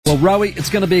Well, Rowie,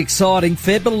 it's going to be exciting.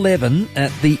 Feb 11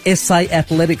 at the SA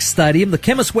Athletics Stadium. The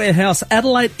Chemist Warehouse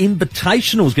Adelaide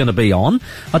Invitational is going to be on.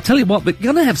 I tell you what, we're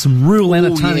going to have some real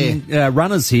entertaining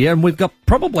runners here, and we've got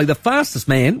probably the fastest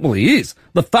man, well, he is,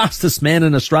 the fastest man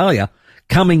in Australia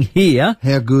coming here.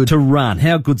 How good. To run.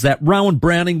 How good's that? Rowan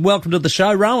Browning, welcome to the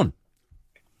show, Rowan.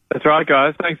 That's right,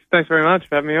 guys. Thanks very much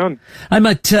for having me on. Hey,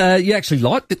 mate, you actually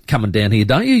liked it coming down here,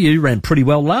 don't you? You ran pretty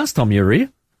well last time you were here.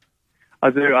 I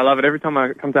do. I love it. Every time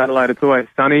I come to Adelaide, it's always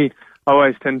sunny. I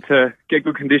always tend to get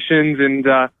good conditions, and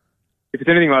if it's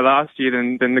anything like last year,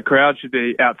 then the crowd should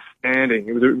be outstanding.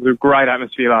 It was a great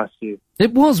atmosphere last year.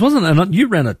 It was, wasn't it? And you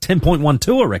ran a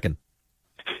 10.12, I reckon.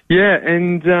 Yeah,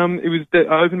 and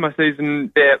I opened my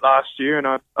season there last year, and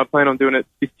I plan on doing it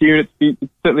this year. And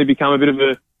it's certainly become a bit of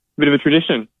a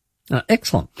tradition.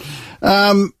 Excellent.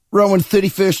 Rowan,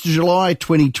 31st of July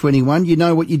 2021. You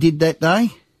know what you did that day?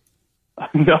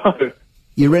 No.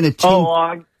 You ran a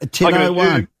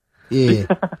 10:01. Yeah.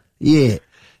 Yeah.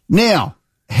 Now,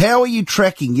 how are you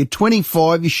tracking? You're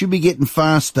 25. You should be getting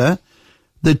faster.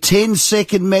 The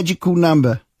 10-second magical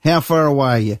number. How far away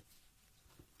are you?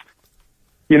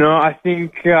 You know, I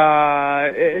think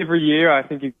every year I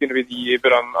think it's going to be the year,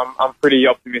 but I'm pretty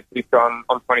optimistic on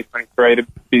 2023 to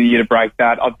be the year to break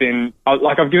that. I've given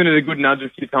it a good nudge a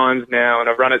few times now, and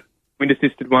I've run it wind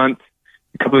assisted once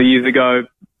a couple of years ago.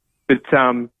 But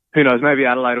who knows? Maybe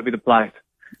Adelaide will be the place.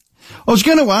 I was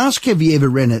going to ask, have you ever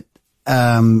ran it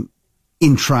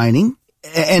in training,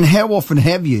 and how often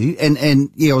have you?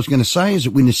 And yeah, I was going to say, is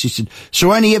it wind assisted?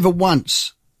 So only ever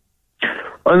once.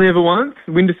 Only ever once,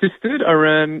 wind assisted. I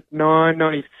ran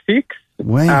 9:96.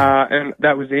 Wow. And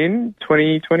that was in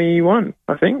 2021,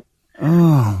 I think.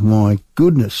 Oh my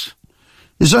goodness.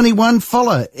 There's only one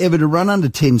fella ever to run under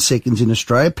 10 seconds in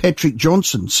Australia, Patrick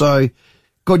Johnson. So,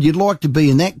 God, you'd like to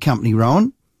be in that company,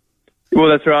 Rowan. Well,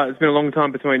 that's right. It's been a long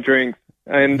time between drinks,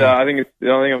 and I think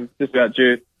I'm just about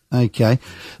due. Okay.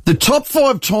 The top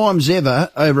 5 times ever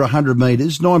over 100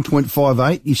 metres,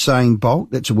 9.58, Usain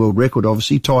Bolt, that's a world record,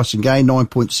 obviously. Tyson Gay,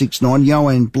 9.69.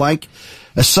 Joanne Blake,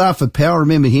 Asafa Power,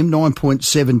 remember him,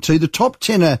 9.72. The top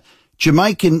 10 are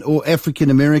Jamaican or African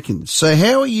Americans. So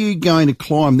how are you going to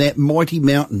climb that mighty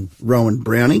mountain, Rowan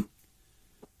Browning?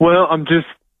 Well, I'm just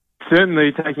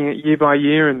certainly taking it year by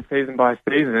year and season by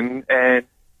season, and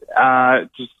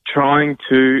just trying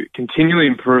to continually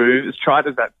improve, as trite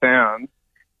as that sounds.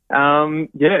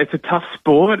 Yeah, it's a tough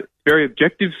sport, very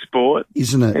objective sport,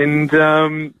 isn't it?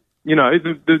 And you know,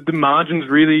 the margins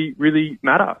really, really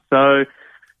matter. So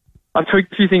I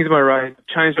tweaked a few things in my race,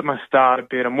 changed up my start a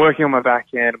bit. I'm working on my back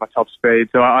end and my top speed.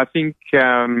 So I think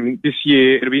this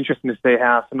year it'll be interesting to see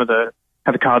how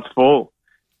how the cards fall,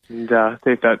 and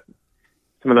see if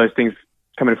some of those things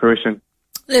come into fruition.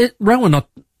 Rowan,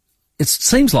 it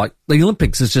seems like the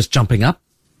Olympics is just jumping up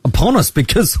upon us,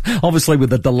 because obviously with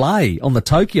the delay on the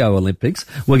Tokyo Olympics,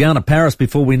 we're going to Paris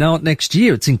before we know it next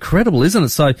year. It's incredible, isn't it?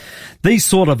 So these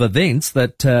sort of events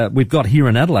that we've got here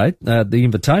in Adelaide, the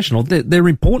Invitational, they're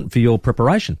important for your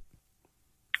preparation.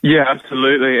 Yeah,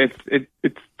 absolutely.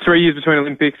 It's 3 years between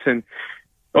Olympics, and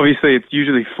obviously it's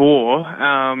usually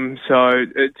 4. So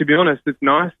to be honest, it's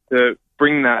nice to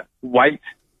bring that weight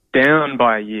down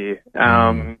by a year.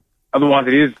 Otherwise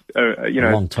it is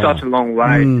such a long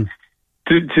way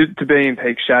to be in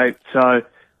peak shape. So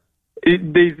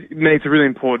these meets are really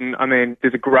important. I mean,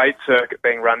 there's a great circuit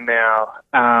being run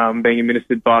now, being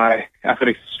administered by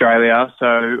Athletics Australia.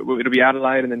 So it'll be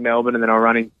Adelaide and then Melbourne, and then I'll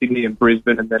run in Sydney and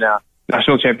Brisbane, and then our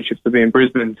national championships will be in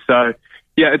Brisbane. So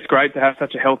yeah, it's great to have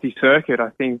such a healthy circuit. I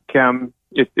think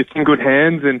it's in good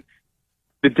hands, and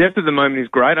the depth at the moment is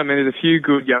great. I mean, there's a few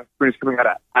good young sprinters coming out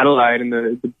of Adelaide, and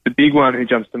the big one who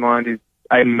jumps to mind is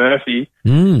Aidan Murphy,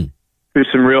 who's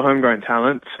some real homegrown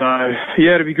talent. So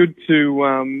yeah, it'd be good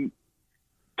to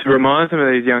remind some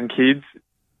of these young kids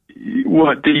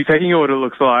what de-pecking order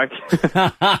looks like.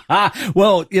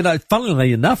 Well, you know,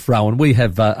 funnily enough, Rowan, we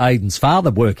have Aidan's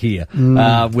father work here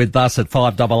with us at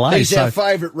 5AA. He's our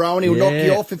favourite, Rowan. He'll knock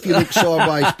you off if you look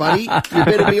sideways, buddy. You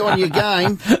better be on your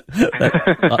game.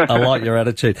 I like your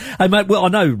attitude. Hey, mate, well, I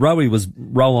know Rowie was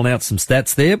rolling out some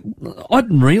stats there. I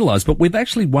didn't realise, but we've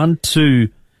actually won 2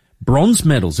 bronze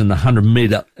medals in the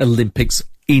 100-metre Olympics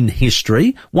in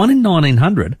history, one in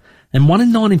 1900 and one in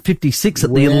 1956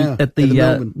 at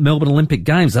the Melbourne Olympic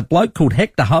Games. A bloke called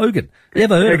Hector Hogan. You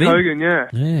ever heard of him? Hogan, yeah.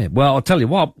 Yeah. Well, I'll tell you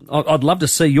what, I'd love to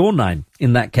see your name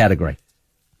in that category.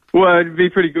 Well, it'd be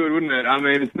pretty good, wouldn't it? I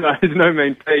mean, it's no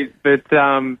mean feat, but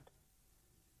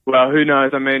well, who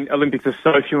knows? I mean, Olympics are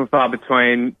so few and far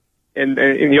between. And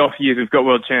in the off years, we've got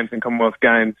world champs and Commonwealth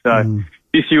Games. So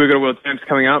this year we've got a world champs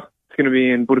coming up. It's going to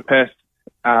be in Budapest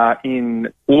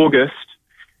in August.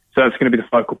 So that's going to be the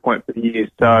focal point for the year.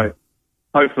 So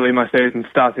hopefully my season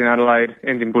starts in Adelaide,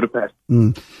 ends in Budapest.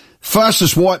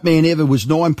 Fastest white man ever was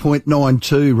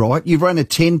 9.92, right? You've run a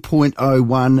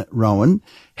 10.01, Rowan.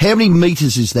 How many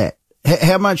metres is that?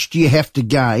 How much do you have to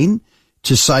gain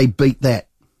to, say, beat that?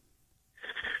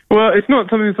 Well, it's not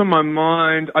something that's on my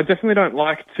mind. I definitely don't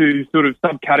like to sort of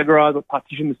subcategorise or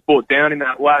partition the sport down in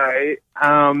that way.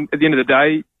 At the end of the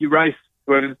day, you race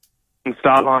whoever's on the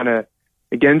start line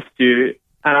against you.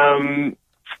 But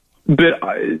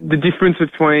the difference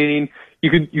between,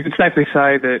 you could safely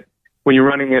say that when you're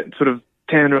running at sort of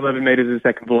 10 or 11 metres a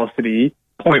second velocity,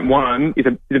 0.1 is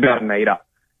about a metre.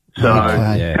 So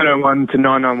 10.01 to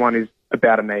 9.91 is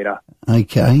about a metre.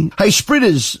 Okay. Hey,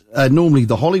 sprinters are normally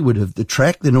the Hollywood of the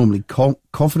track. They're normally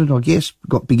confident, I guess.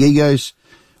 Got big egos.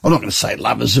 I'm not going to say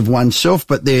lovers of oneself,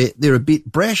 but they're a bit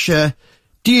brasher.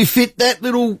 Do you fit that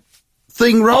little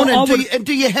thing, Ron? And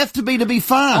do you have to be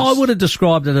fast? I would have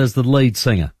described it as the lead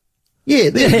singer.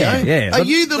 Yeah, there you go. Yeah. Are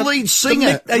you the lead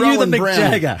singer? Are you the Mick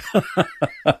Jagger?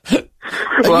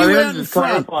 Well, I have to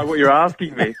clarify what you're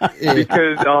asking me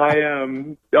because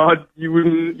you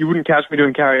wouldn't catch me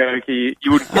doing karaoke.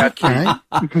 You wouldn't catch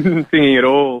me singing at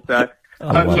all. So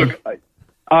look,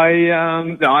 I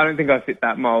don't think I fit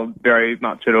that mould very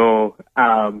much at all.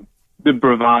 The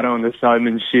bravado and the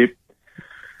showmanship.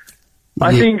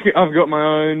 I think I've got my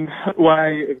own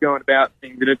way of going about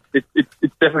things, and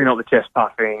it's definitely not the chest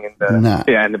puffing and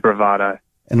the bravado.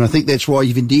 And I think that's why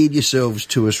you've endeared yourselves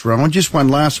to us, Rowan. Just one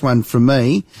last one from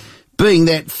me. Being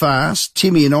that fast,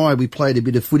 Timmy and I, we played a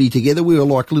bit of footy together. We were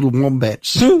like little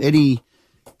wombats. Any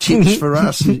tips for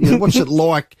us? What's it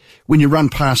like when you run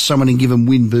past someone and give them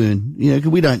windburn?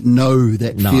 'Cause we don't know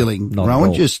that feeling,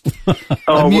 Rowan. Just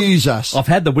amuse us. I've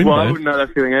had the windburn. Well, I wouldn't know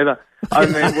that feeling either. I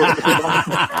mean,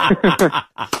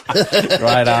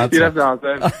 Great answer. You'd have to ask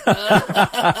them.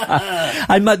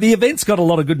 Hey, mate, the event's got a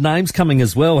lot of good names coming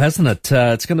as well, hasn't it?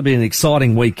 It's going to be an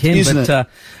exciting weekend. Isn't it?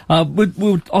 I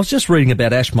was just reading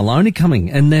about Ash Maloney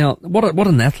coming, and now what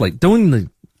an athlete doing the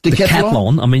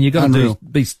decathlon. I mean, you've got to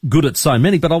be good at so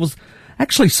many, but I was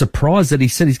actually surprised that he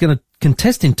said he's going to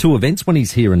contest in 2 events when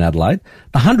he's here in Adelaide,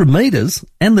 the 100 metres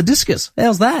and the discus.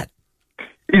 How's that?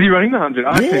 Is he running the 100?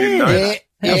 I didn't know that.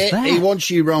 Yeah, he wants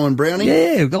you, Rowan Browning.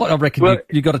 Yeah, I reckon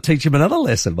you got to teach him another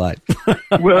lesson, mate.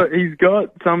 Well, he's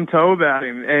got some toe about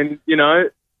him, and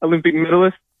Olympic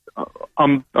medalist.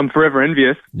 I'm forever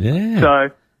envious. Yeah. So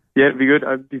yeah, it'd be good.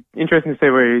 It'd be interesting to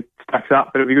see where he stacks up,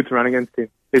 but it'd be good to run against him.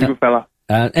 He's a good fella.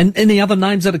 And any other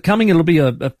names that are coming? It'll be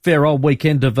a fair old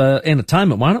weekend of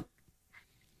entertainment, won't it?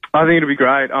 I think it'll be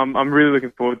great. I'm really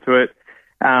looking forward to it.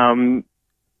 I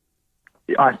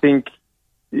think.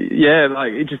 Yeah,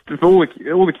 it just for all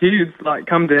the kids,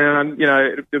 come down.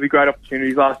 There'll be great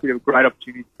opportunities. Last year, there were great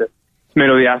opportunities to meet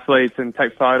all the athletes and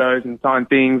take photos and sign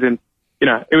things, and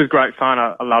it was great fun.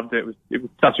 I loved it. It was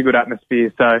such a good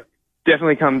atmosphere. So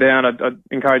definitely come down. I'd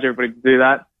encourage everybody to do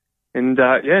that, and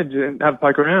have a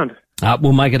poke around.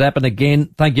 We'll make it happen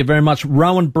again. Thank you very much,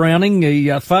 Rowan Browning,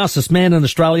 the fastest man in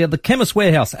Australia. The Chemist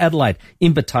Warehouse Adelaide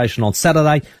invitation on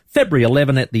Saturday, February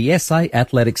 11 at the SA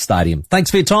Athletic Stadium.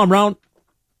 Thanks for your time, Rowan.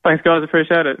 Thanks, guys.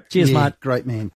 Appreciate it. Cheers, mate. Great man.